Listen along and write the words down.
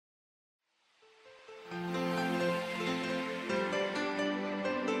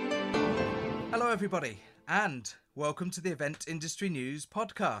everybody, and welcome to the Event Industry News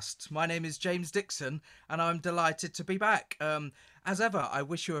podcast. My name is James Dixon, and I'm delighted to be back. As ever, I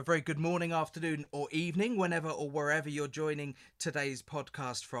wish you a very good morning, afternoon, or evening, whenever or wherever you're joining today's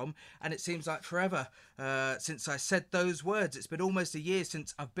podcast from. And it seems like forever since I said those words. It's been almost a year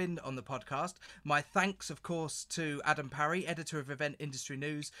since I've been on the podcast. My thanks, of course, to Adam Parry, editor of Event Industry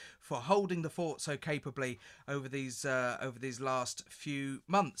News, for holding the fort so capably over these last few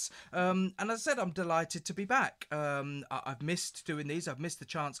months. And as I said, I'm delighted to be back. I've missed doing these. I've missed the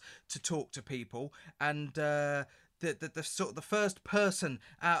chance to talk to people, and the sort of the first person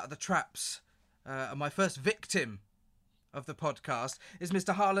out of the traps, my first victim of the podcast, is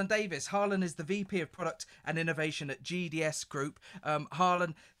Mr. Harlan Davis. Harlan is the VP of Product and Innovation at GDS Group.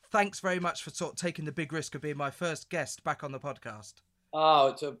 Harlan, thanks very much for sort of taking the big risk of being my first guest back on the podcast.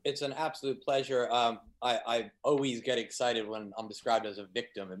 Oh, it's an absolute pleasure. I always get excited when I'm described as a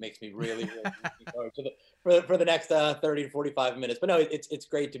victim. It makes me really looking forward to for the next 30 to 45 minutes. But no, it's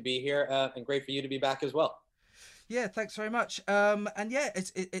great to be here and great for you to be back as well. Yeah, thanks very much. And yeah,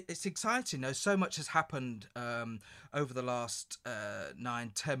 it's exciting. Though so much has happened over the last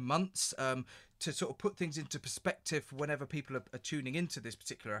 9-10 months. To sort of put things into perspective, whenever people are tuning into this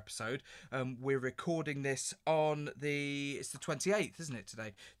particular episode, we're recording this on it's the 28th, isn't it,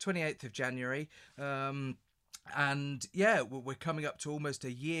 today? 28th of January. And yeah, we're coming up to almost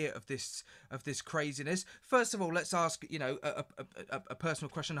a year of this craziness. First of all, let's ask a personal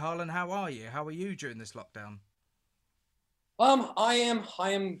question. Harlan, how are you? How are you during this lockdown? I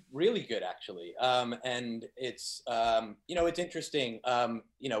am really good, actually. And it's it's interesting.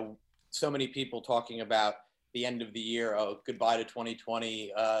 So many people talking about the end of the year, goodbye to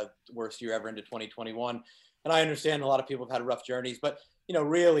 2020, worst year ever into 2021. And I understand a lot of people have had rough journeys, but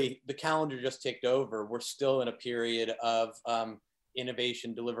really the calendar just ticked over. We're still in a period of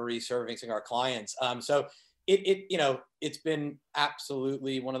innovation, delivery, servicing our clients. So it's been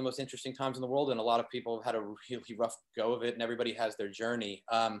absolutely one of the most interesting times in the world, and a lot of people have had a really rough go of it, and everybody has their journey.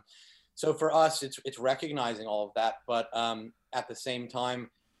 So for us, it's recognizing all of that, but at the same time,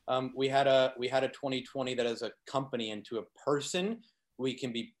 we had a 2020 that, as a company and to a person, we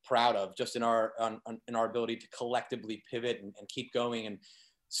can be proud of, just in our ability to collectively pivot and keep going, and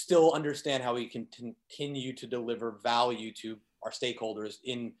still understand how we can continue to deliver value to our stakeholders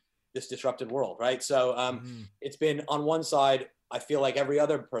in this disrupted world, right? So it's been, on one side, I feel like every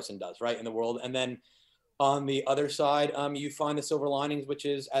other person does, right, in the world. And then on the other side, you find the silver linings, which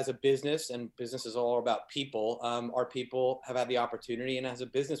is, as a business, and business is all about people, our people have had the opportunity, and as a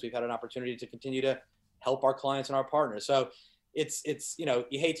business, we've had an opportunity to continue to help our clients and our partners. So it's you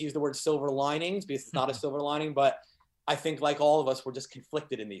hate to use the word silver linings because it's not a silver lining, but I think, like all of us, we're just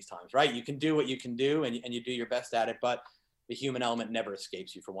conflicted in these times, right? You can do what you can do, and you do your best at it, but the human element never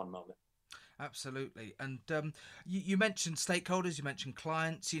escapes you for one moment. Absolutely. And you mentioned stakeholders, you mentioned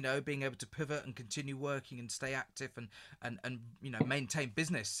clients, being able to pivot and continue working and stay active and maintain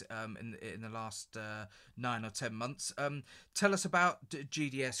business in the last 9 or 10 months. Tell us about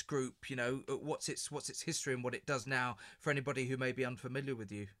GDS Group, what's its history and what it does now, for anybody who may be unfamiliar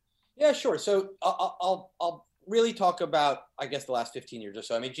with you. Yeah, sure. So I'll really talk about, I guess, the last 15 years or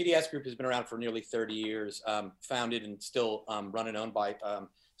so. I mean, GDS Group has been around for nearly 30 years, founded and still run and owned by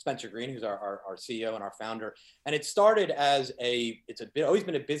Spencer Green, who's our CEO and our founder. And it started as always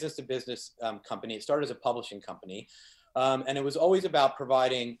been a business-to-business company. It started as a publishing company. And it was always about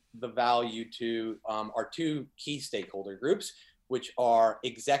providing the value to our two key stakeholder groups, which are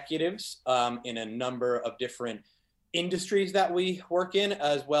executives in a number of different industries that we work in,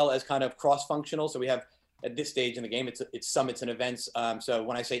 as well as kind of cross-functional. So we have, at this stage in the game, it's summits and events. So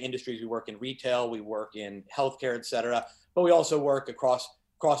when I say industries, we work in retail, we work in healthcare, et cetera, but we also work across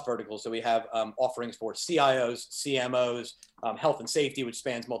verticals. So we have offerings for CIOs, CMOs, health and safety, which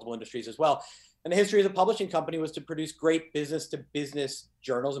spans multiple industries as well. And the history of the publishing company was to produce great business-to-business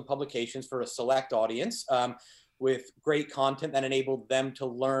journals and publications for a select audience with great content that enabled them to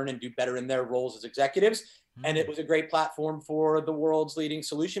learn and do better in their roles as executives. And it was a great platform for the world's leading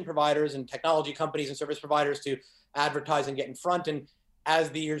solution providers and technology companies and service providers to advertise and get in front. And as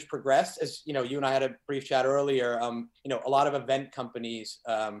the years progressed, as you and I had a brief chat earlier, a lot of event companies,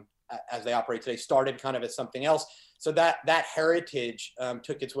 as they operate today, started kind of as something else. So that heritage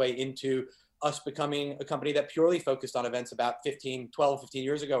took its way into us becoming a company that purely focused on events about 15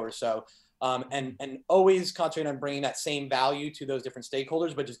 years ago or so. And always concentrating on bringing that same value to those different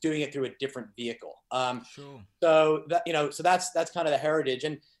stakeholders, but just doing it through a different vehicle. Sure. So that, so that's kind of the heritage.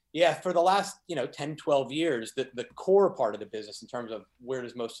 And yeah, for the last, 10, 12 years, the core part of the business in terms of where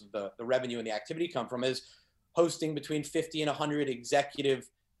does most of the revenue and the activity come from is hosting between 50 and 100 executive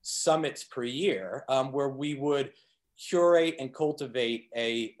summits per year, where we would curate and cultivate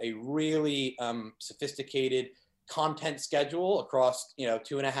a really sophisticated content schedule across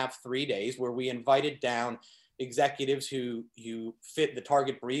 2.5, 3 days, where we invited down executives who fit the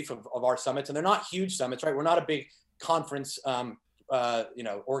target brief of our summits. And they're not huge summits, right? We're not a big conference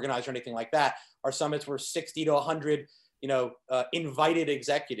organizer or anything like that. Our summits were 60 to 100 invited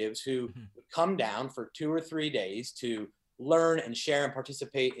executives who come down for 2 or 3 days to learn and share and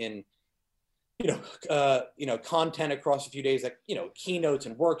participate in content across a few days, like keynotes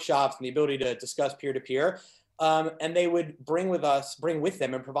and workshops, and the ability to discuss peer-to-peer. And they would bring with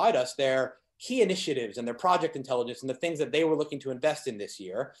them and provide us their key initiatives and their project intelligence and the things that they were looking to invest in this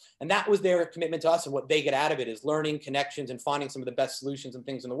year. And that was their commitment to us, and what they get out of it is learning, connections, and finding some of the best solutions and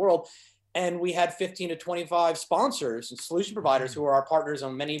things in the world. And we had 15 to 25 sponsors and solution providers who are our partners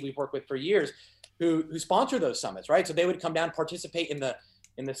on many we've worked with for years, who sponsor those summits, right? So they would come down, participate in the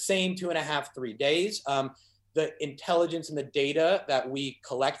same 2.5, 3 days. The intelligence and the data that we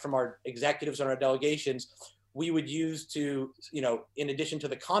collect from our executives and our delegations, we would use to, in addition to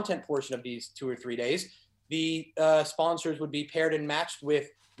the content portion of these 2 or 3 days, the sponsors would be paired and matched with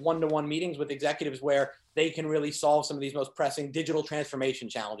one-to-one meetings with executives where they can really solve some of these most pressing digital transformation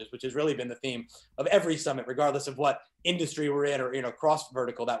challenges, which has really been the theme of every summit, regardless of what industry we're in or cross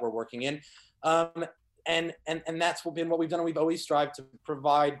vertical that we're working in. And that's been what we've done. We've always strived to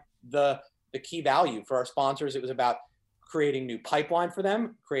provide the key value for our sponsors. It was about creating new pipeline for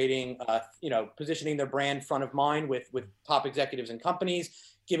them, creating, positioning their brand front of mind with top executives and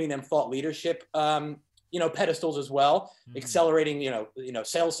companies, giving them thought leadership, pedestals as well, accelerating,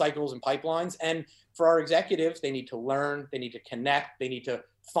 sales cycles and pipelines. And for our executives, they need to learn, they need to connect, they need to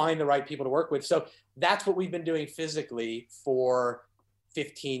find the right people to work with. So that's what we've been doing physically for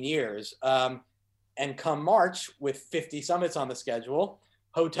 15 years. And come March, with 50 summits on the schedule,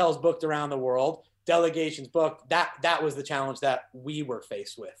 hotels booked around the world, delegations booked, that was the challenge that we were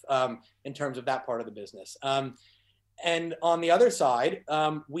faced with in terms of that part of the business. And on the other side,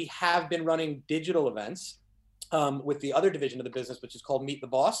 we have been running digital events with the other division of the business, which is called Meet the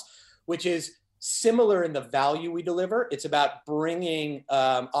Boss, which is similar in the value we deliver. It's about bringing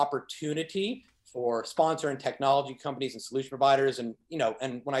opportunity for sponsor and technology companies and solution providers. And,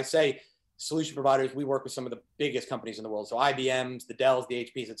 and when I say solution providers, we work with some of the biggest companies in the world. So IBMs, the Dells, the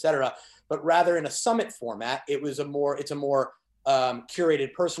HPs, et cetera. But rather in a summit format, it's a more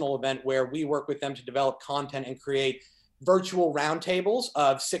curated personal event where we work with them to develop content and create virtual roundtables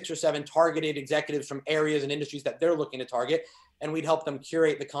of 6 or 7 targeted executives from areas and industries that they're looking to target. And we'd help them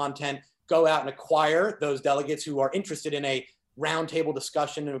curate the content, go out and acquire those delegates who are interested in a roundtable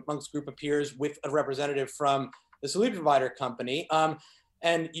discussion amongst a group of peers with a representative from the solution provider company.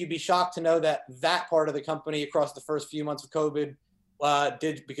 And you'd be shocked to know that part of the company across the first few months of COVID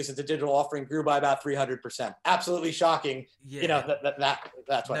because it's a digital offering, grew by about 300%. Absolutely shocking. Yeah.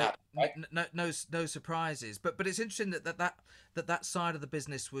 That's what happened. Right? No surprises. But it's interesting that side of the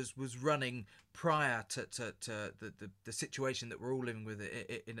business was running prior to the situation that we're all living with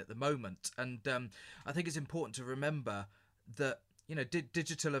in at the moment. And I think it's important to remember that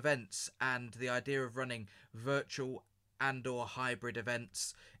digital events and the idea of running virtual and or hybrid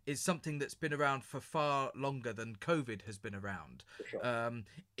events is something that's been around for far longer than COVID has been around. For sure.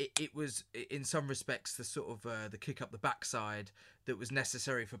 It was in some respects the sort of the kick up the backside that was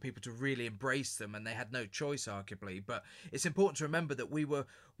necessary for people to really embrace them, and they had no choice arguably. But it's important to remember that we were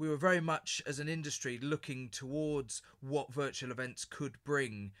very much as an industry looking towards what virtual events could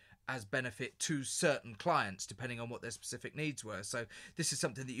bring as benefit to certain clients depending on what their specific needs were. So this is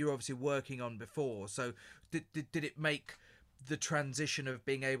something that you're obviously working on before. So did it make the transition of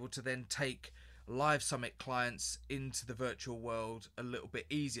being able to then take live summit clients into the virtual world a little bit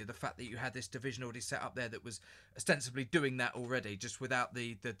easier, the fact that you had this division already set up there that was ostensibly doing that already, just without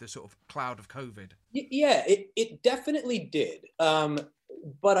the sort of cloud of COVID? Yeah, it definitely did.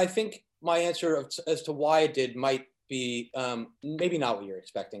 But I think my answer as to why it did might be maybe not what you're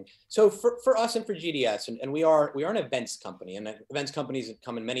expecting. So for us and for GDS, and we are an events company, and events companies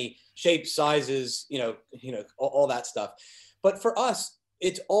come in many shapes, sizes, all that stuff. But for us,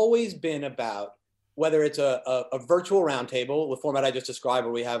 it's always been about whether it's a virtual roundtable, the format I just described,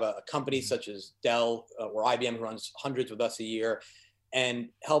 where we have a company such as Dell or IBM who runs hundreds with us a year, and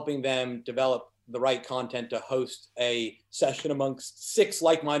helping them develop the right content to host a session amongst 6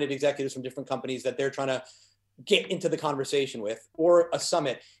 like-minded executives from different companies that they're trying to get into the conversation with, or a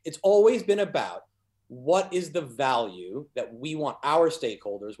summit. It's always been about what is the value that we want our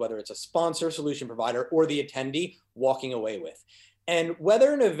stakeholders, whether it's a sponsor, solution provider, or the attendee, walking away with. And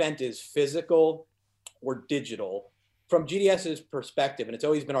whether an event is physical or digital, from GDS's perspective, and it's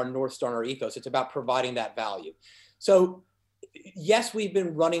always been our North Star and our ethos, it's about providing that value. So yes, we've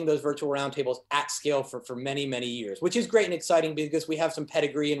been running those virtual roundtables at scale for many, many years, which is great and exciting because we have some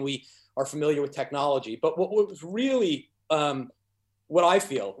pedigree and we are familiar with technology. But what was really, what I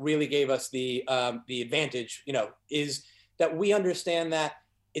feel really gave us the advantage, is that we understand that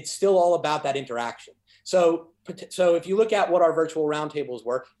it's still all about that interaction. So if you look at what our virtual roundtables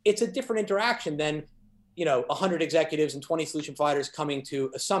were, it's a different interaction than 100 executives and 20 solution providers coming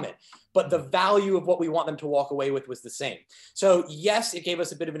to a summit. But the value of what we want them to walk away with was the same. So yes, it gave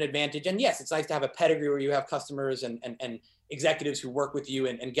us a bit of an advantage. And yes, it's nice to have a pedigree where you have customers and executives who work with you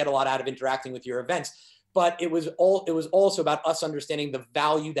and get a lot out of interacting with your events. But it was also about us understanding the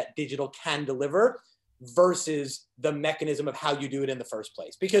value that digital can deliver versus the mechanism of how you do it in the first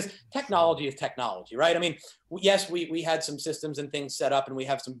place. Because technology is technology, right? I mean, yes, we had some systems and things set up and we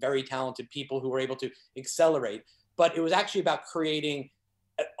have some very talented people who were able to accelerate, but it was actually about creating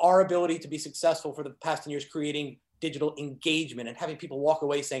our ability to be successful for the past 10 years, creating digital engagement and having people walk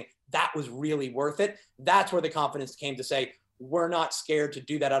away saying that was really worth it. That's where the confidence came to say, we're not scared to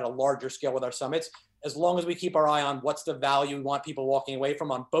do that at a larger scale with our summits. As long as we keep our eye on what's the value we want people walking away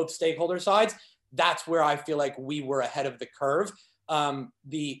from on both stakeholder sides, that's where I feel like we were ahead of the curve.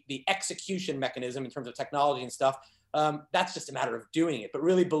 The execution mechanism in terms of technology and stuff, that's just a matter of doing it. But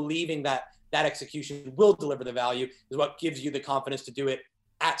really believing that that execution will deliver the value is what gives you the confidence to do it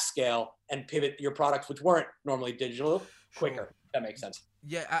at scale and pivot your products, which weren't normally digital, quicker. Sure. That makes sense.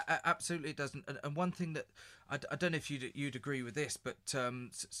 Yeah, absolutely it doesn't. And one thing that I don't know if you'd agree with this, but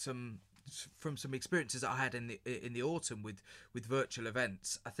from some experiences I had in the autumn with virtual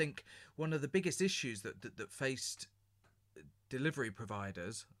events, I think one of the biggest issues that faced delivery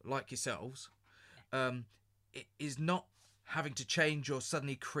providers like yourselves is not having to change or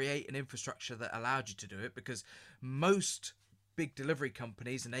suddenly create an infrastructure that allowed you to do it, because most big delivery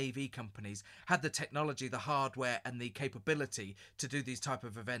companies and AV companies had the technology, the hardware and the capability to do these type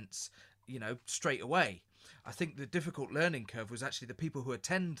of events, straight away. I think the difficult learning curve was actually the people who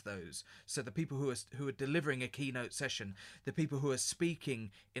attend those. So the people who are delivering a keynote session, the people who are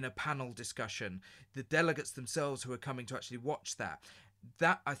speaking in a panel discussion, the delegates themselves who are coming to actually watch that.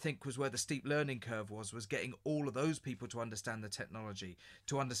 That, I think, was where the steep learning curve was getting all of those people to understand the technology,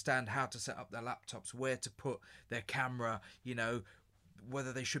 to understand how to set up their laptops, where to put their camera,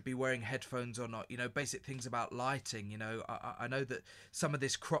 whether they should be wearing headphones or not, basic things about lighting. I know that some of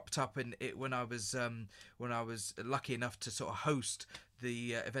this cropped up in it when I was lucky enough to sort of host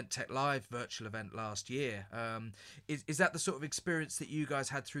the Event Tech Live virtual event last year. Is that the sort of experience that you guys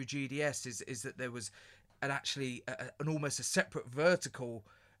had through GDS? Is that there was an almost a separate vertical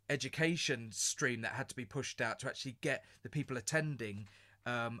education stream that had to be pushed out to actually get the people attending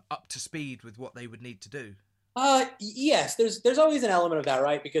up to speed with what they would need to do? Yes, there's always an element of that,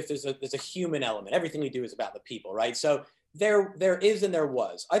 right? Because there's a human element. Everything we do is about the people, right? So there is and there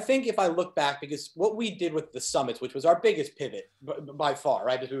was. I think if I look back, because what we did with the summits, which was our biggest pivot by far,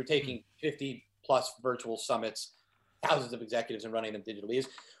 right? Because we were taking 50 plus virtual summits, thousands of executives and running them digitally, is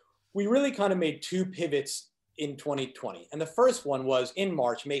we really kind of made two pivots in 2020. And the first one was in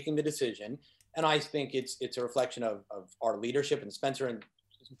March, making the decision. And I think it's a reflection of our leadership, and Spencer and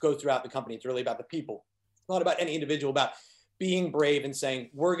goes throughout the company. It's really about the people. Not about any individual, about being brave and saying,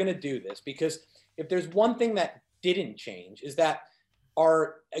 we're going to do this. Because if there's one thing that didn't change, is that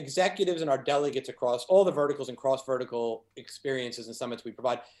our executives and our delegates across all the verticals and cross-vertical experiences and summits we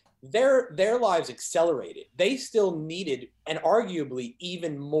provide, their lives accelerated. They still needed, and arguably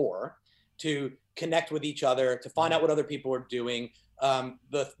even more, to connect with each other, to find out what other people are doing.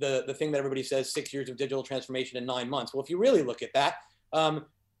 The thing that everybody says, 6 years of digital transformation in 9 months. Well, if you really look at that,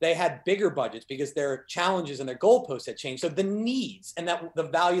 they had bigger budgets because their challenges and their goalposts had changed. So the needs and that the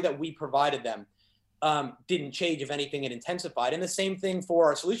value that we provided them didn't change. If anything, it intensified. And the same thing for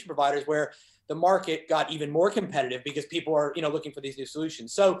our solution providers, where the market got even more competitive because people are looking for these new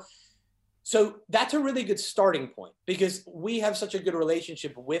solutions. So that's a really good starting point, because we have such a good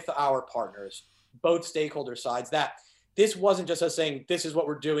relationship with our partners, both stakeholder sides, that this wasn't just us saying, this is what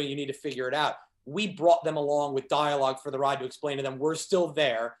we're doing, you need to figure it out. We brought them along with dialogue for the ride to explain to them, we're still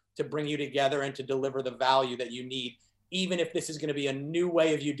there to bring you together and to deliver the value that you need, even if this is going to be a new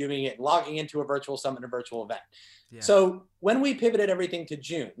way of you doing it, logging into a virtual summit and a virtual event. Yeah. So when we pivoted everything to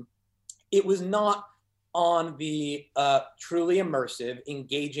June, it was not on the truly immersive,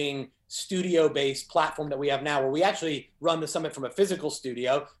 engaging, studio-based platform that we have now, where we actually run the summit from a physical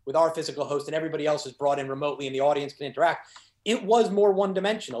studio with our physical host and everybody else is brought in remotely and the audience can interact. It was more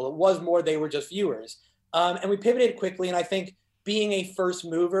one-dimensional. It was more they were just viewers. And we pivoted quickly, and I think being a first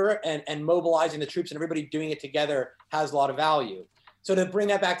mover and mobilizing the troops and everybody doing it together has a lot of value. So to bring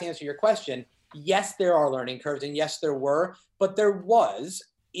that back to answer your question, yes, there are learning curves, and yes, there were, but there was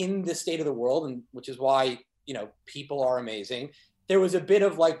in the state of the world, and which is why, people are amazing. There was a bit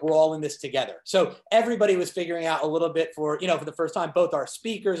of like, we're all in this together. So everybody was figuring out a little bit for the first time, both our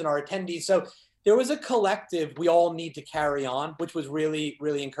speakers and our attendees. So there was a collective, we all need to carry on, which was really,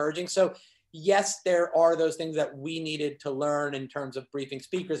 really encouraging. So yes, there are those things that we needed to learn in terms of briefing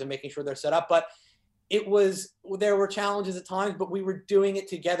speakers and making sure they're set up, but there were challenges at times, but we were doing it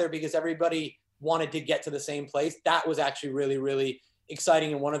together because everybody wanted to get to the same place. That was actually really, really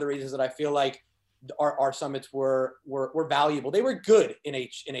exciting. And one of the reasons that I feel like our summits were valuable. They were good in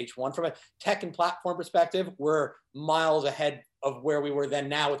H1 from a tech and platform perspective. We're miles ahead of where we were then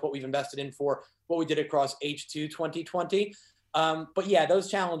now with what we've invested in for what we did across H2 2020. But yeah, those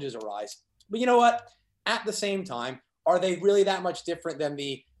challenges arise. But you know what? At the same time, are they really that much different than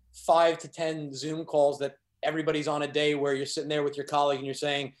the 5 to 10 Zoom calls that everybody's on a day where you're sitting there with your colleague and you're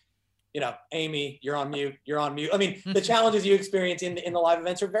saying, Amy, you're on mute, you're on mute. I mean, the challenges you experience in the live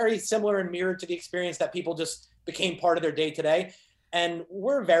events are very similar and mirrored to the experience that people just became part of their day today. And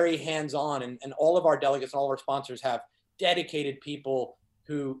we're very hands-on, and all of our delegates and all of our sponsors have dedicated people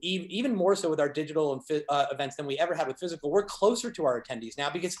who, even more so with our digital and events than we ever had with physical, we're closer to our attendees now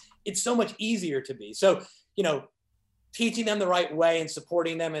because it's so much easier to be. So, teaching them the right way and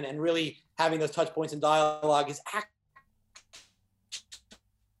supporting them and really having those touch points and dialogue is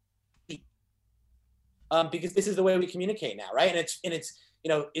because this is the way we communicate now, right? And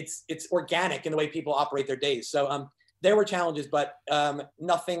it's organic in the way people operate their days. So there were challenges, but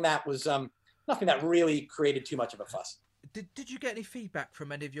nothing that really created too much of a fuss. Did you get any feedback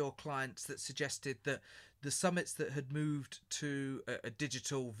from any of your clients that suggested that the summits that had moved to a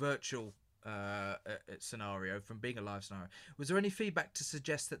digital virtual scenario from being a live scenario, was there any feedback to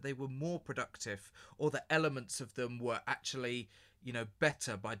suggest that they were more productive, or that elements of them were actually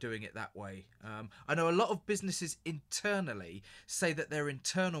better by doing it that way? I know a lot of businesses internally say that their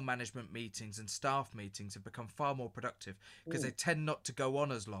internal management meetings and staff meetings have become far more productive because they tend not to go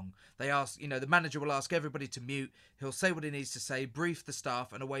on as long. They ask, the manager will ask everybody to mute, he'll say what he needs to say, brief the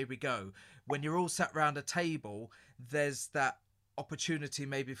staff, and away we go. When you're all sat around a table, there's that opportunity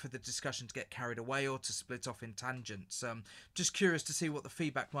maybe for the discussion to get carried away or to split off in tangents. Just curious to see what the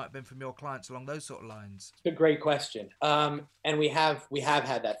feedback might have been from your clients along those sort of lines. It's a great question, and we have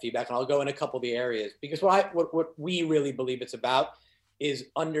had that feedback, and I'll go in a couple of the areas because what we really believe it's about is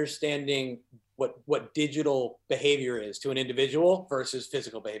understanding what digital behavior is to an individual versus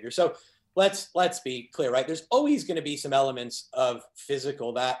physical behavior. So let's be clear, right? There's always going to be some elements of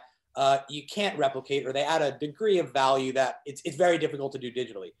physical that you can't replicate, or they add a degree of value that it's very difficult to do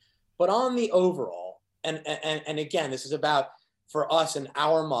digitally. But on the overall, and again, this is about, for us and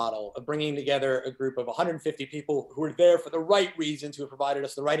our model of bringing together a group of 150 people who are there for the right reasons, who have provided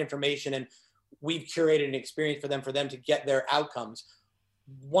us the right information, and we've curated an experience for them to get their outcomes.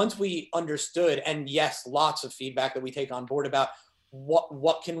 Once we understood, and yes, lots of feedback that we take on board about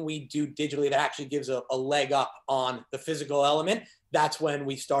what can we do digitally that actually gives a leg up on the physical element, that's when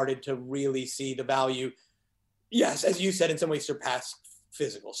we started to really see the value, yes, as you said, in some ways surpass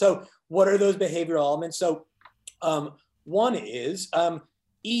physical. So what are those behavioral elements? So one is,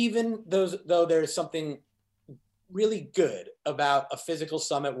 even though there's something really good about a physical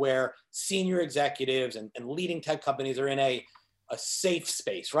summit where senior executives and leading tech companies are in a safe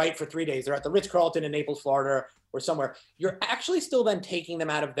space, right? For 3 days, they're at the Ritz-Carlton in Naples, Florida, or somewhere. You're actually still then taking them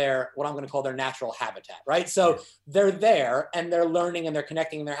out of what I'm going to call their natural habitat, right? So they're there and they're learning and they're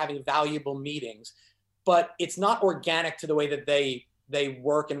connecting and they're having valuable meetings, but it's not organic to the way that they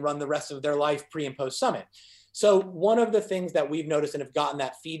work and run the rest of their life pre and post summit. So one of the things that we've noticed and have gotten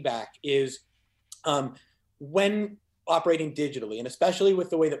that feedback is when operating digitally, and especially with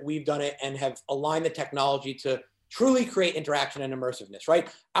the way that we've done it and have aligned the technology to truly create interaction and immersiveness,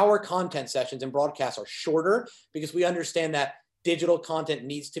 right? Our content sessions and broadcasts are shorter because we understand that digital content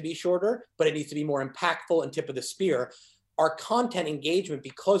needs to be shorter, but it needs to be more impactful and tip of the spear. Our content engagement,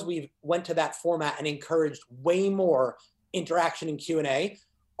 because we've went to that format and encouraged way more interaction and Q&A,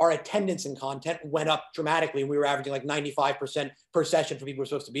 our attendance and content went up dramatically. We were averaging like 95% per session for people who were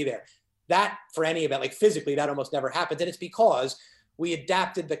supposed to be there. That, for any event, like physically, that almost never happens. And it's because we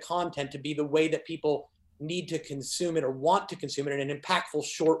adapted the content to be the way that people need to consume it or want to consume it in an impactful,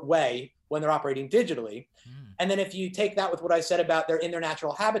 short way when they're operating digitally. And then if you take that with what I said about they're in their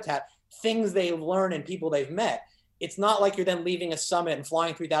natural habitat, things they learn and people they've met, it's not like you're then leaving a summit and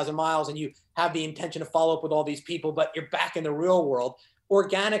flying 3,000 miles and you have the intention to follow up with all these people, but you're back in the real world.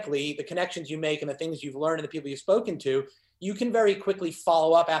 Organically, the connections you make and the things you've learned and the people you've spoken to, you can very quickly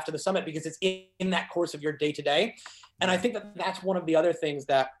follow up after the summit because it's in that course of your day-to-day. And I think that that's one of the other things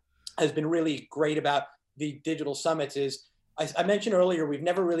that has been really great about the digital summits is, I mentioned earlier, we've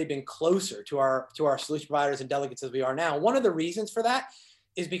never really been closer to our solution providers and delegates as we are now. One of the reasons for that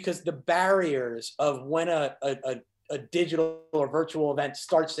is because the barriers of when a digital or virtual event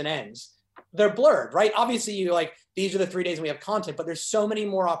starts and ends, they're blurred, right? Obviously, you're like, these are the 3 days and we have content, but there's so many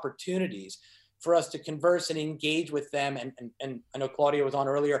more opportunities for us to converse and engage with them. And I know Claudia was on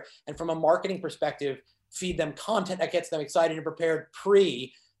earlier, and from a marketing perspective, feed them content that gets them excited and prepared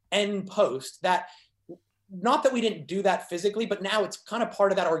pre and post. That, not that we didn't do that physically, but now it's kind of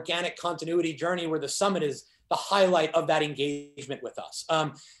part of that organic continuity journey where the summit is the highlight of that engagement with us.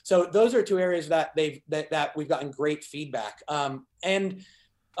 So those are 2 areas that we've gotten great feedback.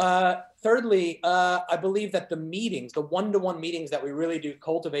 Thirdly, I believe that the meetings, the one-to-one meetings that we really do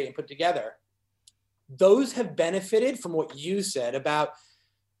cultivate and put together, those have benefited from what you said about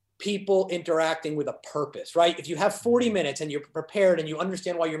people interacting with a purpose, right? If you have 40 minutes and you're prepared and you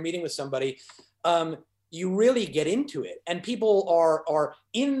understand why you're meeting with somebody, you really get into it, and people are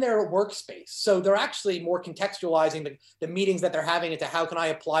in their workspace. So they're actually more contextualizing the meetings that they're having into how can I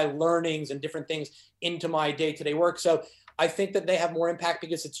apply learnings and different things into my day-to-day work. So I think that they have more impact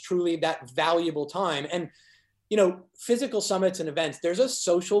because it's truly that valuable time. And, you know, physical summits and events, there's a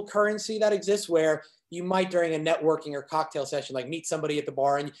social currency that exists where you might, during a networking or cocktail session, like meet somebody at the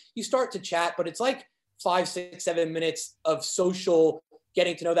bar and you start to chat, but it's like 5, 6, 7 minutes of social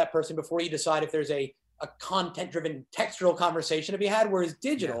getting to know that person before you decide if there's a content-driven textual conversation to be had. Whereas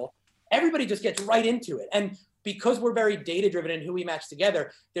digital, everybody just gets right into it. And because we're very data-driven in who we match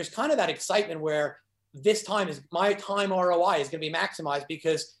together, there's kind of that excitement where this time is my time ROI is going to be maximized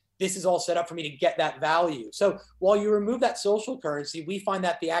because this is all set up for me to get that value. So while you remove that social currency, we find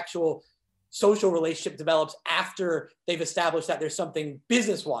that the actual social relationship develops after they've established that there's something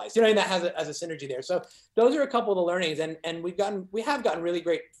business-wise, you know, and that has a synergy there. So those are a couple of the learnings, and we have gotten really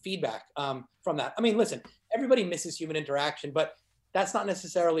great feedback from that. I mean, listen, everybody misses human interaction, but that's not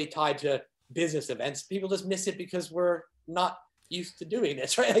necessarily tied to business events. People just miss it because we're not used to doing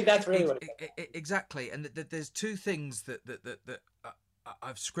this, right? Like that's really what it is. Exactly. And there's 2 things that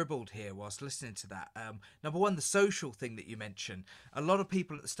I've scribbled here whilst listening to that. Number one, the social thing that you mentioned. A lot of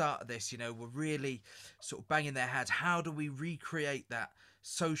people at the start of this, you know, were really sort of banging their heads. How do we recreate that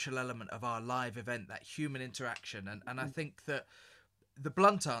social element of our live event, that human interaction? And I think that the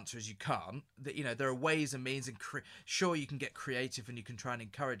blunt answer is you can't. That, you know, there are ways and means, and sure, you can get creative and you can try and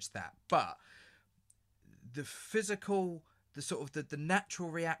encourage that, but the physical, the sort of the natural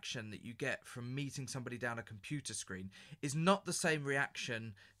reaction that you get from meeting somebody down a computer screen is not the same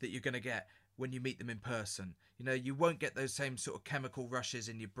reaction that you're going to get when you meet them in person. You know, you won't get those same sort of chemical rushes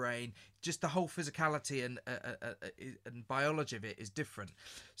in your brain. Just the whole physicality and biology of it is different.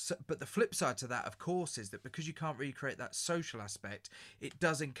 So, but the flip side to that, of course, is that because you can't recreate that social aspect, it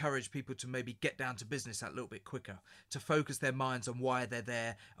does encourage people to maybe get down to business that little bit quicker, to focus their minds on why they're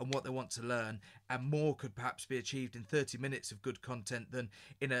there and what they want to learn. And more could perhaps be achieved in 30 minutes of good content than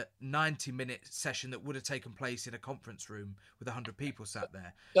in a 90-minute session that would have taken place in a conference room with 100 people sat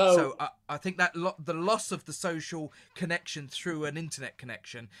there. So I think that the loss of the social connection through an internet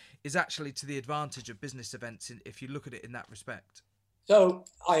connection is actually to the advantage of business events if you look at it in that respect. So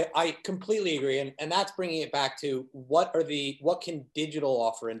I completely agree. And that's bringing it back to what can digital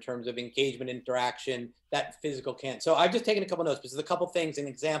offer in terms of engagement, interaction that physical can't. So I've just taken a couple notes because there's a couple things and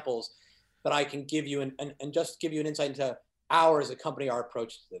examples that I can give you and just give you an insight into as a company, our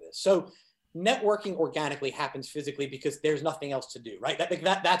approach to this. So networking organically happens physically because there's nothing else to do, right?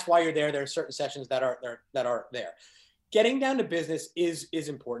 That's why you're there. There are certain sessions that are there. Getting down to business is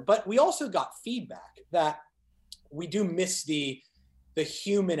important, but we also got feedback that we do miss the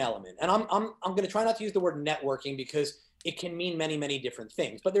human element. And I'm going to try not to use the word networking because it can mean many, many different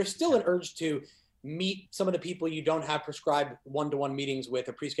things, but there's still an urge to meet some of the people you don't have prescribed one-to-one meetings with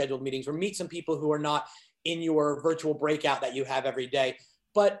or pre-scheduled meetings, or meet some people who are not in your virtual breakout that you have every day.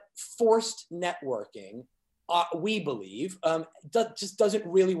 But forced networking, we believe, just doesn't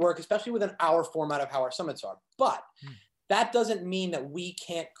really work, especially within our format of how our summits are. But that doesn't mean that we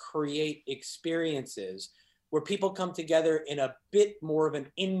can't create experiences where people come together in a bit more of an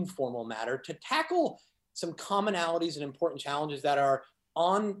informal manner to tackle some commonalities and important challenges that are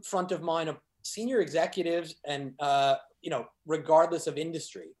on front of mind of senior executives and, regardless of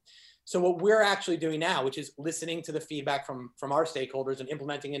industry. So what we're actually doing now, which is listening to the feedback from our stakeholders and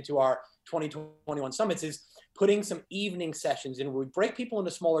implementing into our 2021 summits, is putting some evening sessions in where we break people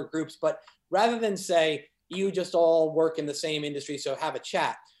into smaller groups, but rather than say, you just all work in the same industry, so have a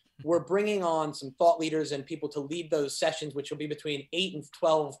chat, we're bringing on some thought leaders and people to lead those sessions, which will be between 8 and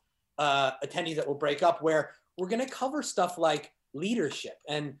 12 attendees that will break up, where we're going to cover stuff like leadership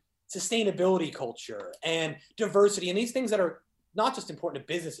and sustainability culture and diversity and these things that are not just important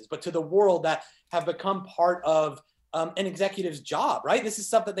to businesses, but to the world, that have become part of an executive's job, right? This is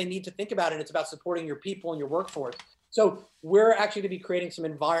stuff that they need to think about, and it's about supporting your people and your workforce. So we're actually going to be creating some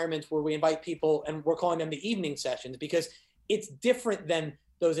environments where we invite people, and we're calling them the evening sessions, because it's different than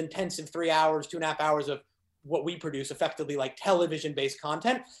those intensive 3 hours, 2.5 hours of what we produce, effectively like television-based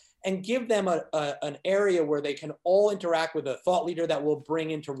content, and give them an area where they can all interact with a thought leader that will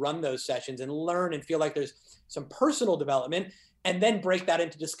bring in to run those sessions and learn and feel like there's some personal development, and then break that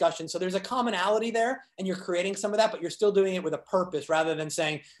into discussion. So there's a commonality there, and you're creating some of that, but you're still doing it with a purpose, rather than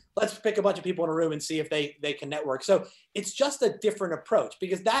saying, let's pick a bunch of people in a room and see if they can network. So it's just a different approach,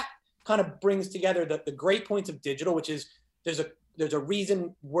 because that kind of brings together the great points of digital, which is there's a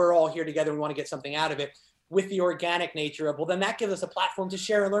reason we're all here together and we want to get something out of it, with the organic nature of, well, then that gives us a platform to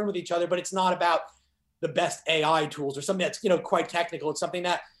share and learn with each other, but it's not about the best AI tools or something that's, quite technical. It's something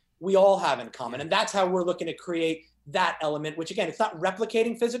that we all have in common. And that's how we're looking to create that element, which again, it's not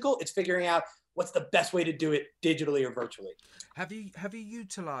replicating physical, it's figuring out what's the best way to do it digitally or virtually. Have you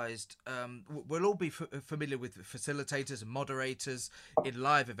utilized, we'll all be familiar with facilitators and moderators in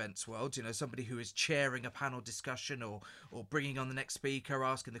live events world, somebody who is chairing a panel discussion or bringing on the next speaker,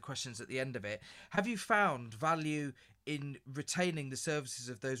 asking the questions at the end of it. Have you found value in retaining the services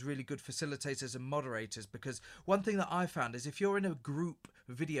of those really good facilitators and moderators? Because one thing that I found is, if you're in a group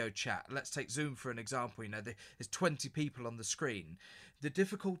video chat, let's take Zoom for an example, there's 20 people on the screen. The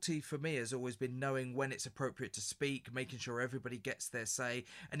difficulty for me has always been knowing when it's appropriate to speak, making sure everybody gets their say.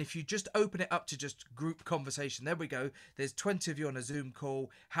 And if you just open it up to just group conversation, there we go, there's 20 of you on a Zoom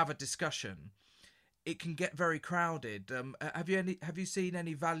call, have a discussion, it can get very crowded. Have you seen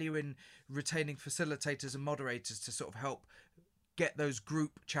any value in retaining facilitators and moderators to sort of help get those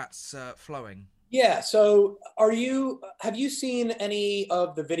group chats flowing? Yeah. So have you seen any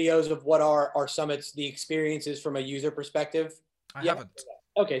of the videos of what our summits, the experiences from a user perspective? I haven't.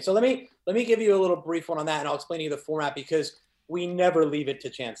 Okay. So let me give you a little brief one on that, and I'll explain to you the format, because we never leave it to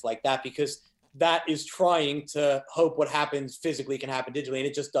chance like that, because that is trying to hope what happens physically can happen digitally, and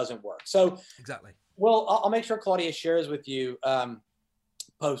it just doesn't work. So exactly. Well, I'll make sure Claudia shares with you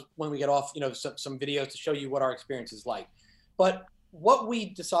post when we get off, some videos to show you what our experience is like. But what we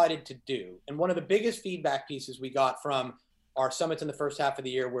decided to do, and one of the biggest feedback pieces we got from our summits in the first half of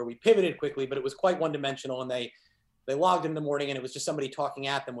the year, where we pivoted quickly, but it was quite one-dimensional, and they logged in the morning and it was just somebody talking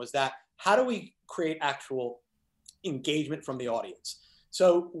at them, was that, how do we create actual engagement from the audience?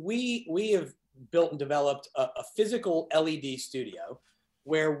 So we have built and developed a physical LED studio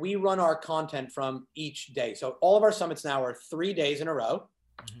where we run our content from each day. So all of our summits now are 3 days in a row,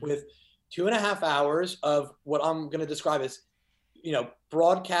 with 2.5 hours of what I'm going to describe as,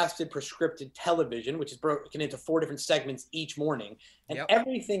 broadcasted prescripted television, which is broken into 4 different segments each morning. And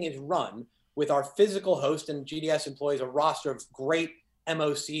everything is run with our physical host, and GDS employs a roster of great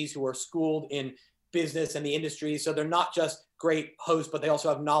MOCs who are schooled in business and the industry. So they're not just great hosts, but they also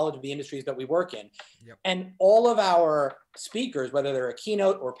have knowledge of the industries that we work in. And all of our speakers, whether they're a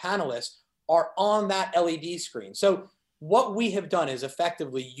keynote or panelists, are on that LED screen. So what we have done is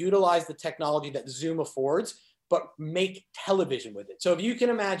effectively utilize the technology that Zoom affords, but make television with it. So if you can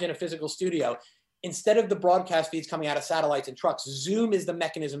imagine a physical studio, instead of the broadcast feeds coming out of satellites and trucks, Zoom is the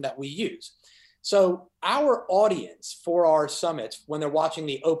mechanism that we use. So our audience for our summits, when they're watching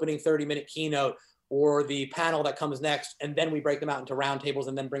the opening 30-minute keynote or the panel that comes next, and then we break them out into roundtables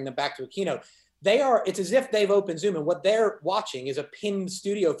and then bring them back to a keynote, it's as if they've opened Zoom, and what they're watching is a pinned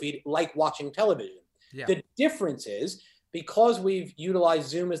studio feed, like watching television. The difference is, because we've utilized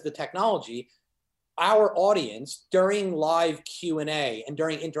Zoom as the technology, our audience during live Q&A and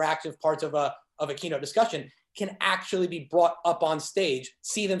during interactive parts of a keynote discussion can actually be brought up on stage,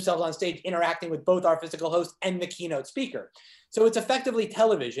 see themselves on stage interacting with both our physical host and the keynote speaker. So it's effectively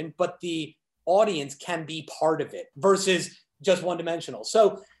television, but the audience can be part of it versus just one-dimensional.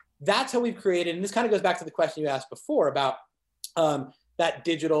 So that's how we've created, and this kind of goes back to the question you asked before about that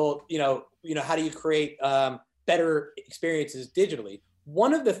digital, how do you create better experiences digitally?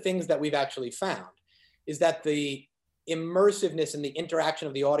 One of the things that we've actually found is that the immersiveness and the interaction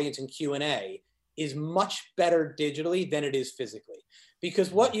of the audience in Q&A is much better digitally than it is physically.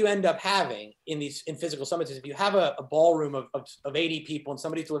 Because what you end up having in physical summits is, if you have a ballroom of 80 people and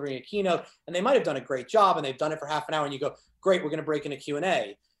somebody's delivering a keynote, and they might have done a great job and they've done it for half an hour, and you go, great, we're going to break into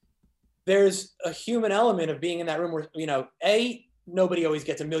Q&A. There's a human element of being in that room where, nobody always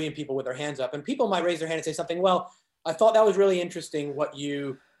gets 1 million people with their hands up, and people might raise their hand and say something, well, I thought that was really interesting what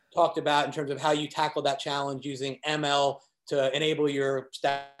you talked about in terms of how you tackle that challenge using ML to enable your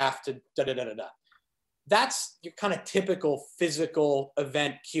staff to da da da da da. That's your kind of typical physical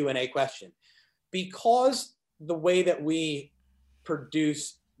event Q&A question. Because the way that we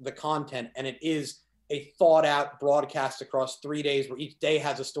produce the content, and it is a thought out broadcast across 3 days where each day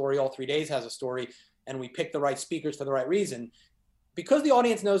has a story, all 3 days has a story, and we pick the right speakers for the right reason, because the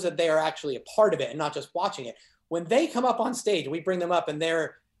audience knows that they are actually a part of it and not just watching it. When they come up on stage, we bring them up and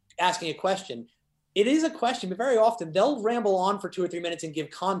they're asking a question. It is a question, but very often they'll ramble on for 2 or 3 minutes and give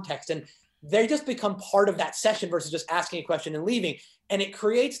context, and they just become part of that session versus just asking a question and leaving. And it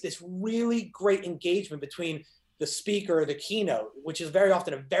creates this really great engagement between the speaker, the keynote, which is very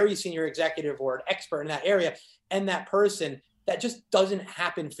often a very senior executive or an expert in that area, and that person, that just doesn't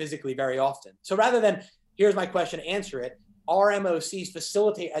happen physically very often. So rather than, here's my question, answer it, our MOCs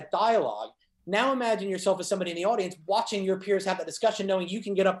facilitate a dialogue. Now imagine yourself as somebody in the audience watching your peers have that discussion, knowing you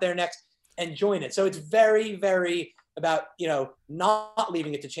can get up there next and join it. So it's very, very about, not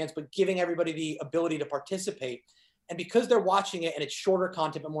leaving it to chance, but giving everybody the ability to participate. And because they're watching it and it's shorter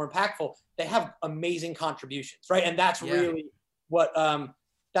content, but more impactful, they have amazing contributions, right? And that's really what,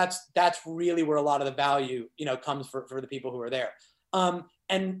 that's really where a lot of the value, comes for the people who are there.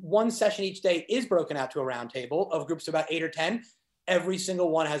 And one session each day is broken out to a roundtable of groups of about 8 or 10. Every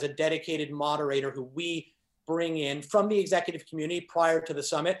single one has a dedicated moderator who we bring in from the executive community prior to the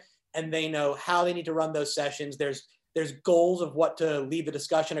summit, and they know how they need to run those sessions. There's goals of what to lead the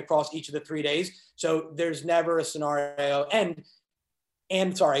discussion across each of the 3 days. So there's never a scenario, and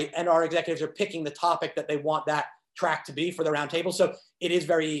our executives are picking the topic that they want that track to be for the roundtable. So it is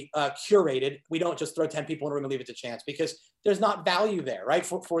very curated. We don't just throw 10 people in a room and leave it to chance, because there's not value there, right?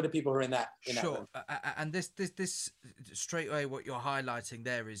 For the people who are in that room. And this straight away, what you're highlighting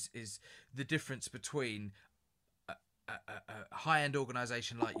there is the difference between a high-end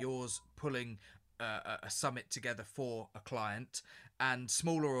organization like yours pulling a summit together for a client, and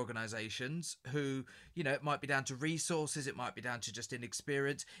smaller organizations who, it might be down to resources, it might be down to just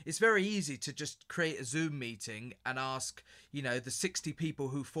inexperience. It's very easy to just create a Zoom meeting and ask, the 60 people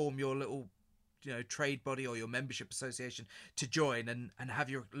who form your little, trade body or your membership association to join and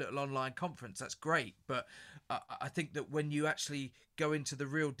have your little online conference. That's great. But I think that when you actually go into the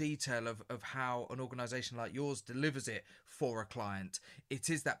real detail of how an organization like yours delivers it for a client, it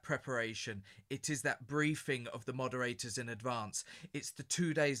is that preparation, it is that briefing of the moderators in advance, it's the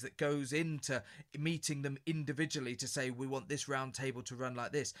 2 days that goes into meeting them individually to say, we want this round table to run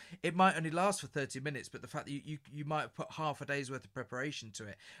like this. It might only last for 30 minutes, but the fact that you might have put half a day's worth of preparation to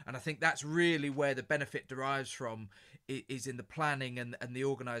it. And I think that's really where the benefit derives from, is in the planning and the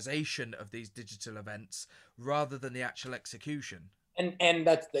organization of these digital events rather than the actual execution. And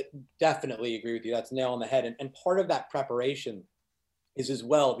that's definitely agree with you. That's nail on the head. And part of that preparation is as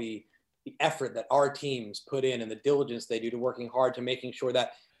well the effort that our teams put in and the diligence they do to working hard to making sure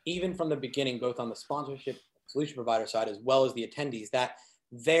that even from the beginning, both on the sponsorship solution provider side as well as the attendees, that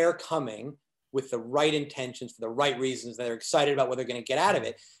they're coming with the right intentions for the right reasons, that they're excited about what they're going to get out of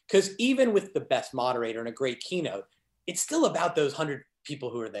it. Because even with the best moderator and a great keynote, it's still about those 100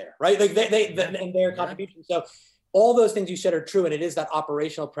 people who are there, right? Like and their contribution. So all those things you said are true, and it is that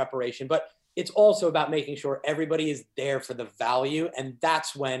operational preparation, but it's also about making sure everybody is there for the value. And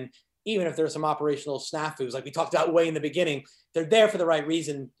that's when, even if there's some operational snafus, like we talked about way in the beginning, they're there for the right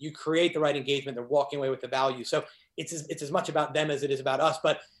reason. You create the right engagement, they're walking away with the value. So it's as much about them as it is about us,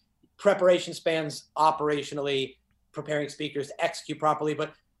 but preparation spans operationally, preparing speakers to execute properly.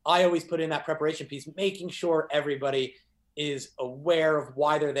 But I always put in that preparation piece, making sure everybody is aware of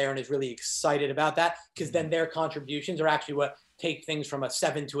why they're there and is really excited about that, because then their contributions are actually what take things from a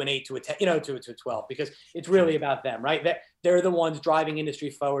 7 to an 8 to a 10, to a 12, because it's really about them, right? They're the ones driving industry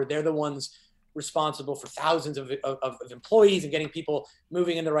forward. They're the ones responsible for thousands of employees and getting people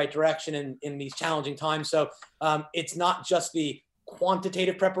moving in the right direction in these challenging times. So it's not just the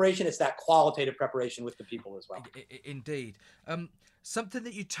quantitative preparation, it's that qualitative preparation with the people as well. Indeed. Something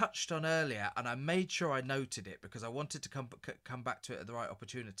that you touched on earlier, and I made sure I noted it because I wanted to come back to it at the right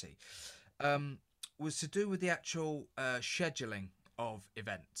opportunity, was to do with the actual scheduling of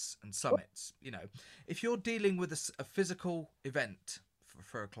events and summits. If you're dealing with a physical event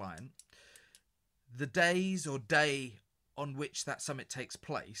for a client, the days or day on which that summit takes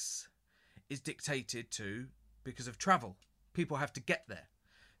place is dictated to because of travel. People have to get there.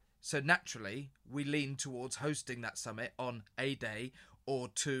 So naturally, we lean towards hosting that summit on a day or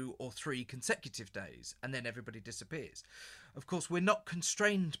 2 or 3 consecutive days, and then everybody disappears. Of course, we're not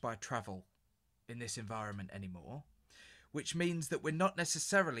constrained by travel in this environment anymore, which means that we're not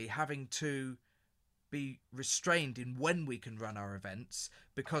necessarily having to be restrained in when we can run our events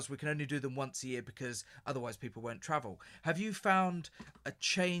because we can only do them once a year because otherwise people won't travel. Have you found a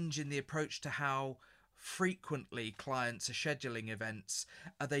change in the approach to how frequently clients are scheduling events?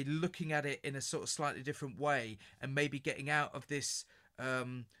 Are they looking at it in a sort of slightly different way and maybe getting out of this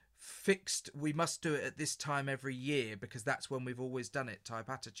fixed, we must do it at this time every year because that's when we've always done it type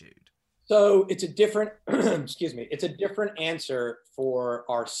attitude? So it's a different, excuse me, it's a different answer for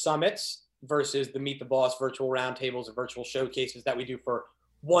our summits versus the Meet the Boss virtual roundtables and virtual showcases that we do for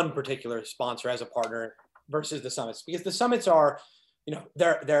one particular sponsor as a partner versus the summits. Because the summits are,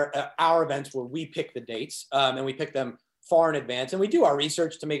 they're our events where we pick the dates and we pick them far in advance. And we do our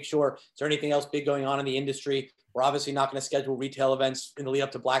research to make sure, is there anything else big going on in the industry? We're obviously not going to schedule retail events in the lead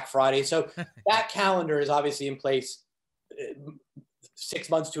up to Black Friday. So that calendar is obviously in place 6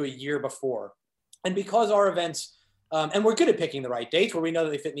 months to a year before. And because our events, and we're good at picking the right dates where we know that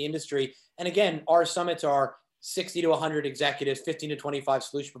they fit in the industry. And again, our summits are 60 to 100 executives, 15 to 25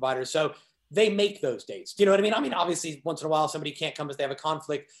 solution providers. So they make those dates. Do you know what I mean? I mean, obviously once in a while, somebody can't come because they have a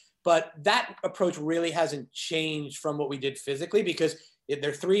conflict, but that approach really hasn't changed from what we did physically because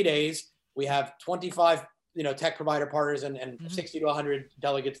they're 3 days. We have 25, tech provider partners and 60 to 100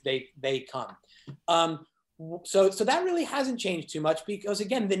 delegates, they come. So that really hasn't changed too much because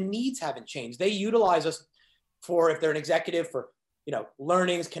again, the needs haven't changed. They utilize us for, if they're an executive, for,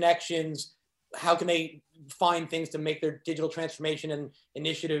 learnings, connections, how can they find things to make their digital transformation and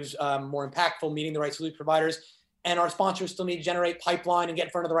initiatives more impactful, meeting the right solution providers. And our sponsors still need to generate pipeline and get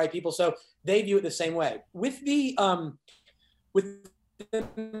in front of the right people. So they view it the same way. With the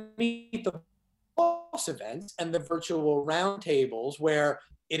Meet the Boss events and the virtual roundtables, where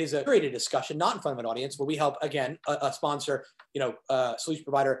it is a curated discussion, not in front of an audience, where we help, again, a sponsor, solution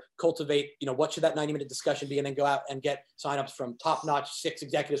provider cultivate, what should that 90-minute discussion be, and then go out and get signups from top-notch 6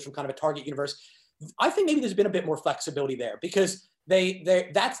 executives from kind of a target universe. I think maybe there's been a bit more flexibility there because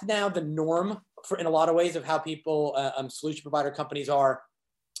that's now the norm for, in a lot of ways, of how people, solution provider companies are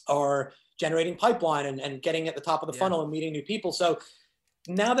generating pipeline and getting at the top of the funnel and meeting new people. So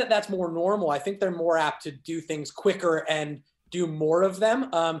now that that's more normal, I think they're more apt to do things quicker and do more of them.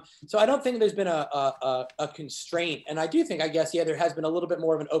 So I don't think there's been a constraint. And I do think, I guess, there has been a little bit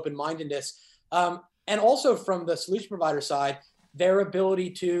more of an open-mindedness. And also from the solution provider side, their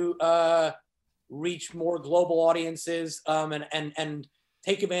ability to reach more global audiences and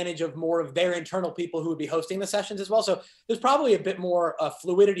take advantage of more of their internal people who would be hosting the sessions as well. So there's probably a bit more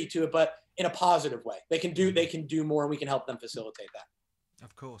fluidity to it, but in a positive way. They can do more, and we can help them facilitate that.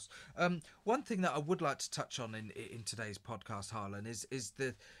 Of course. One thing that I would like to touch on in today's podcast, Harlan, is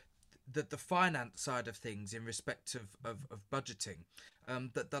the finance side of things in respect of budgeting.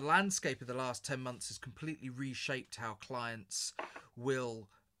 That the landscape of the last 10 months has completely reshaped how clients will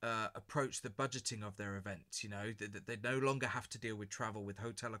approach the budgeting of their events. That they no longer have to deal with travel, with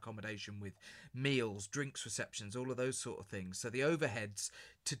hotel accommodation, with meals, drinks, receptions, all of those sort of things. So the overheads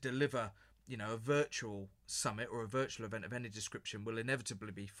to deliver a virtual summit or a virtual event of any description will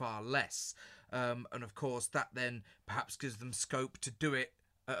inevitably be far less. And of course, that then perhaps gives them scope to do it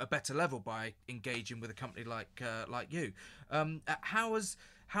at a better level by engaging with a company like you. How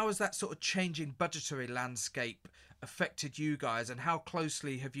has that sort of changing budgetary landscape affected you guys, and how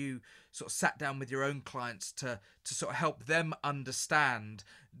closely have you sort of sat down with your own clients to sort of help them understand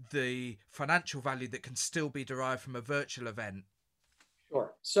the financial value that can still be derived from a virtual event?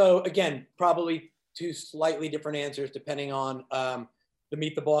 Sure. So again, probably 2 slightly different answers depending on the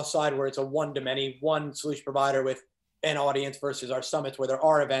Meet the Boss side, where it's a one-to-many, one solution provider with an audience, versus our summits where there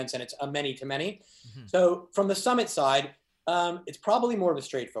are events and it's a many-to-many. Mm-hmm. So from the summit side, it's probably more of a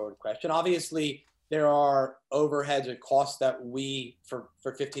straightforward question. Obviously, there are overheads and costs that we, for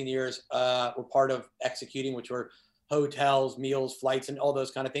 15 years, were part of executing, which were hotels, meals, flights, and all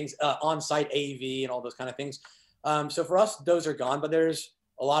those kind of things, on-site AV and all those kind of things. So for us, those are gone, but there's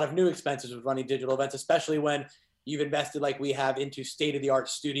a lot of new expenses with running digital events, especially when you've invested like we have into state-of-the-art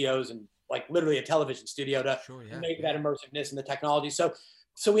studios and like literally a television studio to make that immersiveness and the technology. So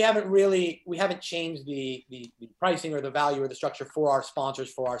we haven't changed the pricing or the value or the structure for our sponsors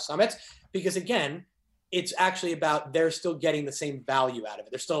for our summits, because again, it's actually about they're still getting the same value out of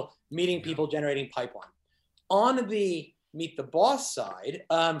it. They're still meeting people, generating pipeline. On the Meet the Boss side,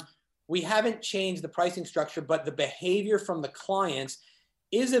 we haven't changed the pricing structure, but the behavior from the clients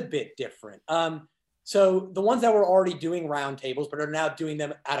is a bit different. So the ones that were already doing roundtables, but are now doing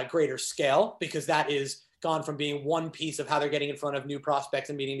them at a greater scale, because that is gone from being one piece of how they're getting in front of new prospects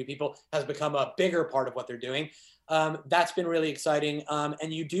and meeting new people, has become a bigger part of what they're doing. That's been really exciting.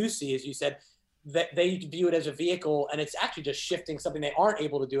 And you do see, as you said, that they view it as a vehicle, and it's actually just shifting something they aren't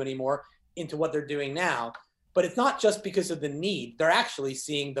able to do anymore into what they're doing now. But it's not just because of the need. They're actually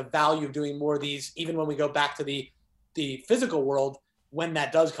seeing the value of doing more of these, even when we go back to the physical world, when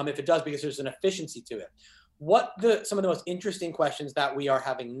that does come, if it does, because there's an efficiency to it. Some of the most interesting questions that we are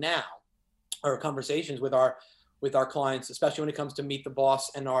having now are conversations with our clients, especially when it comes to Meet the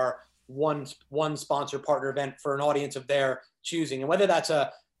Boss and our one sponsor partner event for an audience of their choosing. And whether that's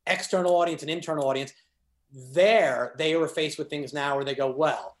a external audience, an internal audience, they were faced with things now where they go,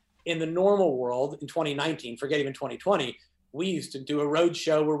 well, in the normal world in 2019, forget even 2020, we used to do a road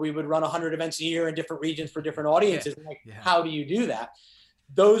show where we would run 100 events a year in different regions for different audiences. How do you do that?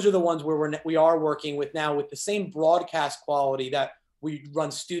 Those are the ones where we are working with now with the same broadcast quality that we run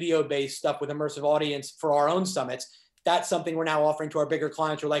studio-based stuff with immersive audience for our own summits. That's something we're now offering to our bigger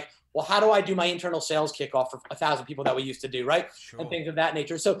clients. We're like, well, how do I do my internal sales kickoff for 1,000 people that we used to do, right? Sure. And things of that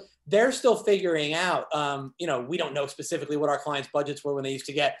nature. So they're still figuring out, we don't know specifically what our clients' budgets were when they used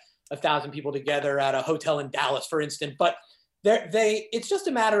to get 1,000 people together at a hotel in Dallas, for instance. But it's just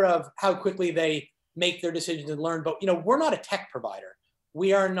a matter of how quickly they make their decisions and learn. But, we're not a tech provider.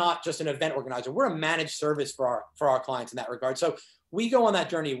 We are not just an event organizer. We're a managed service for our clients in that regard. So we go on that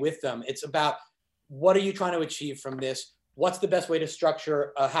journey with them. It's about, what are you trying to achieve from this? What's the best way to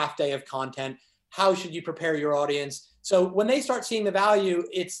structure a half day of content? How should you prepare your audience? So when they start seeing the value,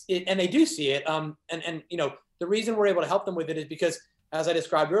 and they do see it. The reason we're able to help them with it is because, as I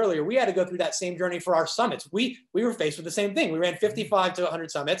described earlier, we had to go through that same journey for our summits. We were faced with the same thing. We ran 55 to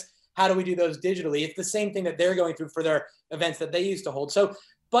 100 summits. How do we do those digitally? It's the same thing that they're going through for their events that they used to hold. So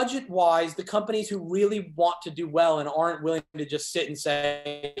budget-wise, the companies who really want to do well and aren't willing to just sit and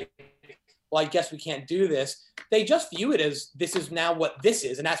say, well, I guess we can't do this, they just view it as, this is now what this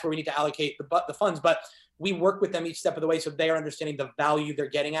is, and that's where we need to allocate the funds. But we work with them each step of the way so they are understanding the value they're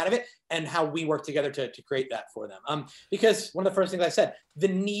getting out of it and how we work together to create that for them. Because one of the first things I said, the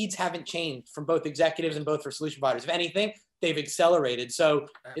needs haven't changed from both executives and both for solution providers. If anything, they've accelerated. So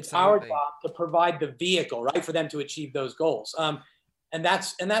Absolutely. It's our job to provide the vehicle, right, for them to achieve those goals. And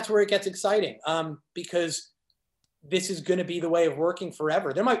that's where it gets exciting, because this is going to be the way of working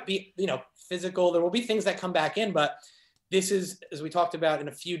forever. There might be, physical, there will be things that come back in, but this is, as we talked about in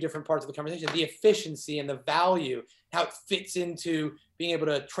a few different parts of the conversation, the efficiency and the value, how it fits into being able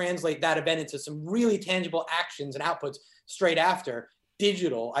to translate that event into some really tangible actions and outputs straight after.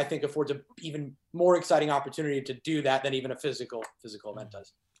 Digital, I think, affords an even more exciting opportunity to do that than even a physical event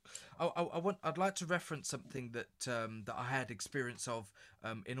does. I'd like to reference something that I had experience of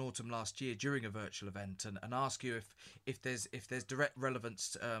in autumn last year during a virtual event, and ask you if there's direct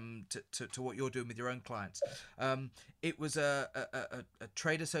relevance to what you're doing with your own clients. It was a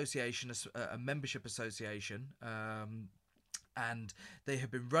trade association, a membership association, and they have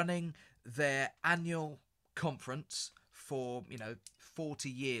been running their annual conference for 40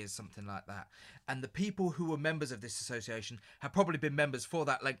 years, something like that. And the people who were members of this association have probably been members for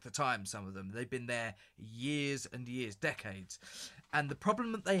that length of time. Some of them, they've been there years and years, decades. And the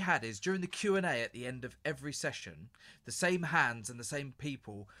problem that they had is during the Q&A at the end of every session, the same hands and the same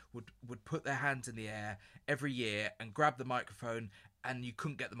people would put their hands in the air every year and grab the microphone, and you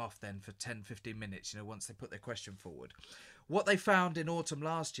couldn't get them off then for 10-15 minutes, once they put their question forward. What they found in autumn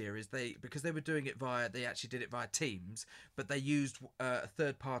last year is because they were doing it they actually did it via Teams, but they used a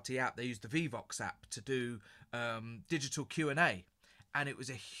third-party app. They used the Vevox app to do digital Q&A, and it was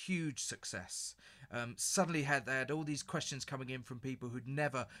a huge success. Suddenly they had all these questions coming in from people who'd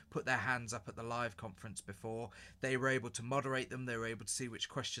never put their hands up at the live conference before. They were able to moderate them. They were able to see which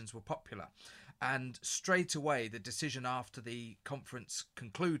questions were popular. And straight away, the decision after the conference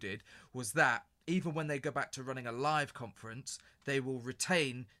concluded was that even when they go back to running a live conference, they will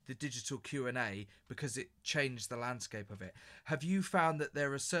retain the digital Q&A because it changed the landscape of it. Have you found that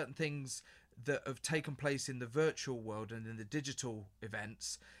there are certain things that have taken place in the virtual world and in the digital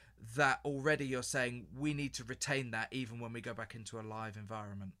events that already you're saying we need to retain that even when we go back into a live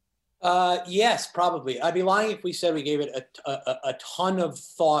environment? Yes, probably. I'd be lying if we said we gave it a ton of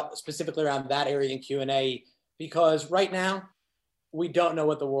thought specifically around that area in Q&A, because right now we don't know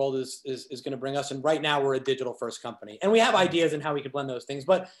what the world is going to bring us. And right now we're a digital first company, and we have ideas on how we could blend those things.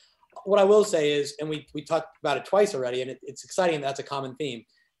 But what I will say is, and we talked about it twice already, and it's exciting, and that's a common theme.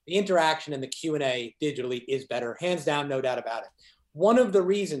 The interaction and the Q&A digitally is better, hands down, no doubt about it. One of the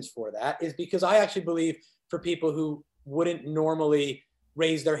reasons for that is because I actually believe for people who wouldn't normally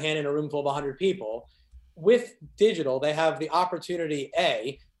raise their hand in a room full of 100 people, with digital, they have the opportunity,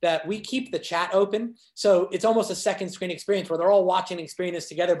 that we keep the chat open. So it's almost a second screen experience where they're all watching and experiencing this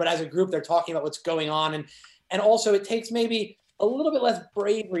together, but as a group, they're talking about what's going on. And also it takes maybe a little bit less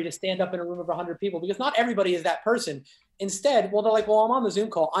bravery to stand up in a room of 100 people because not everybody is that person. Instead, well, they're like, well, I'm on the Zoom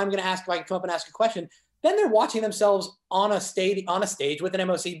call. I'm going to ask if I can come up and ask a question. Then they're watching themselves on a stage with an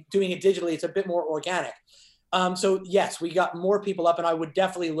MOC doing it digitally. It's a bit more organic. So yes, we got more people up, and I would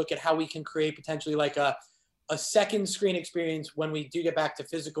definitely look at how we can create potentially like a second screen experience when we do get back to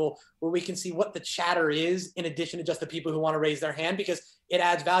physical, where we can see what the chatter is in addition to just the people who want to raise their hand, because it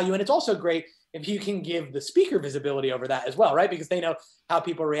adds value. And it's also great if you can give the speaker visibility over that as well, right? Because they know how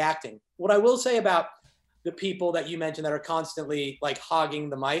people are reacting. What I will say about the people that you mentioned that are constantly like hogging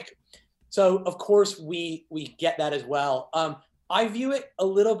the mic. So of course we get that as well. I view it a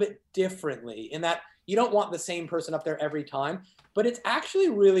little bit differently in that you don't want the same person up there every time, but it's actually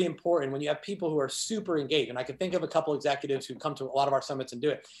really important when you have people who are super engaged. And I can think of a couple executives who come to a lot of our summits and do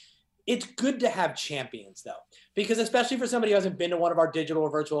it. It's good to have champions though, because especially for somebody who hasn't been to one of our digital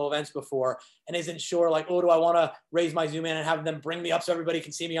or virtual events before and isn't sure like, oh, do I want to raise my Zoom in and have them bring me up so everybody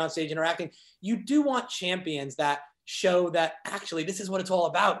can see me on stage interacting? You do want champions that show that actually this is what it's all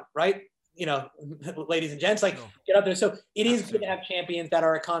about, right? You know, ladies and gents, like get up there. So it is good to have champions that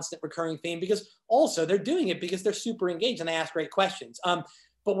are a constant recurring theme, because also they're doing it because they're super engaged and they ask great questions.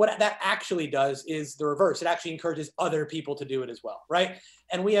 But what that actually does is the reverse. It actually encourages other people to do it as well, right?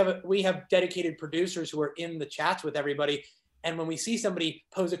 And we have dedicated producers who are in the chats with everybody. And when we see somebody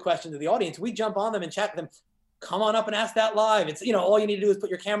pose a question to the audience, we jump on them and chat with them. Come on up and ask that live. It's, you know, all you need to do is put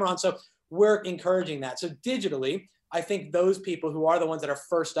your camera on. So we're encouraging that. So digitally, I think those people who are the ones that are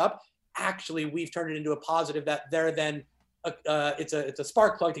first up, actually, we've turned it into a positive that they're then it's a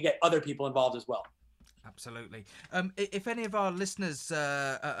spark plug to get other people involved as well. Absolutely. If any of our listeners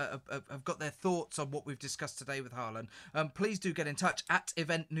have got their thoughts on what we've discussed today with Harlan, please do get in touch at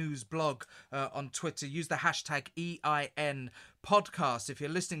Event News Blog on Twitter. Use the hashtag EIN podcast if you're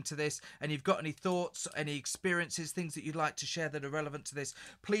listening to this and you've got any thoughts, any experiences, things that you'd like to share that are relevant to this.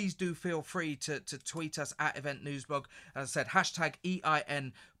 Please do feel free to tweet us at Event News Blog. As I said, hashtag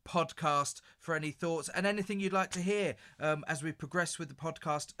EIN podcast for any thoughts and anything you'd like to hear as we progress with the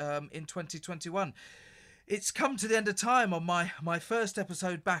podcast in 2021. It's come to the end of time on my first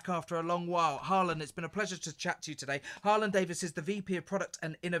episode back after a long while. Harlan, it's been a pleasure to chat to you today. Harlan Davis is the VP of Product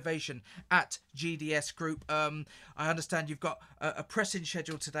and Innovation at GDS Group. I understand you've got a pressing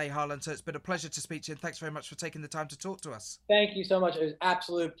schedule today, Harlan, so it's been a pleasure to speak to you, and thanks very much for taking the time to talk to us. Thank you so much. It was an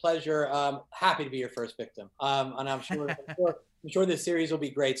absolute pleasure. Happy to be your first victim. And I'm sure this series will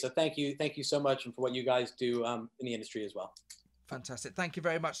be great. So thank you so much for what you guys do in the industry as well. Fantastic. Thank you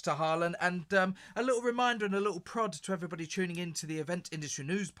very much to Harlan. And a little reminder and a little prod to everybody tuning in to the Event Industry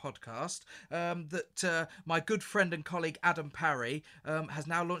News podcast that my good friend and colleague Adam Parry has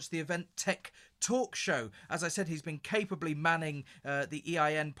now launched the Event Tech Talk Show. As I said, he's been capably manning the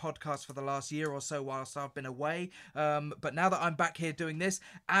EIN podcast for the last year or so whilst I've been away. But now that I'm back here doing this,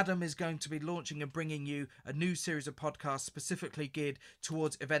 Adam is going to be launching and bringing you a new series of podcasts specifically geared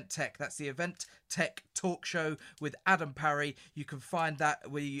towards event tech. That's the Event Tech Talk Show with Adam Parry. You can find that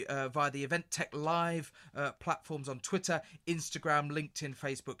via the Event Tech Live platforms on Twitter, Instagram, LinkedIn,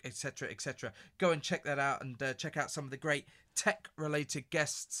 Facebook, etc., etc. Go and check that out and check out some of the great tech-related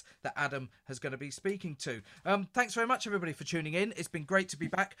guests that Adam is going to be speaking to. Thanks very much, everybody, for tuning in. It's been great to be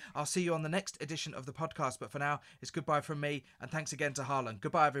back. I'll see you on the next edition of the podcast. But for now, it's goodbye from me, and thanks again to Harlan.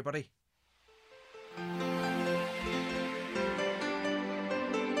 Goodbye, everybody.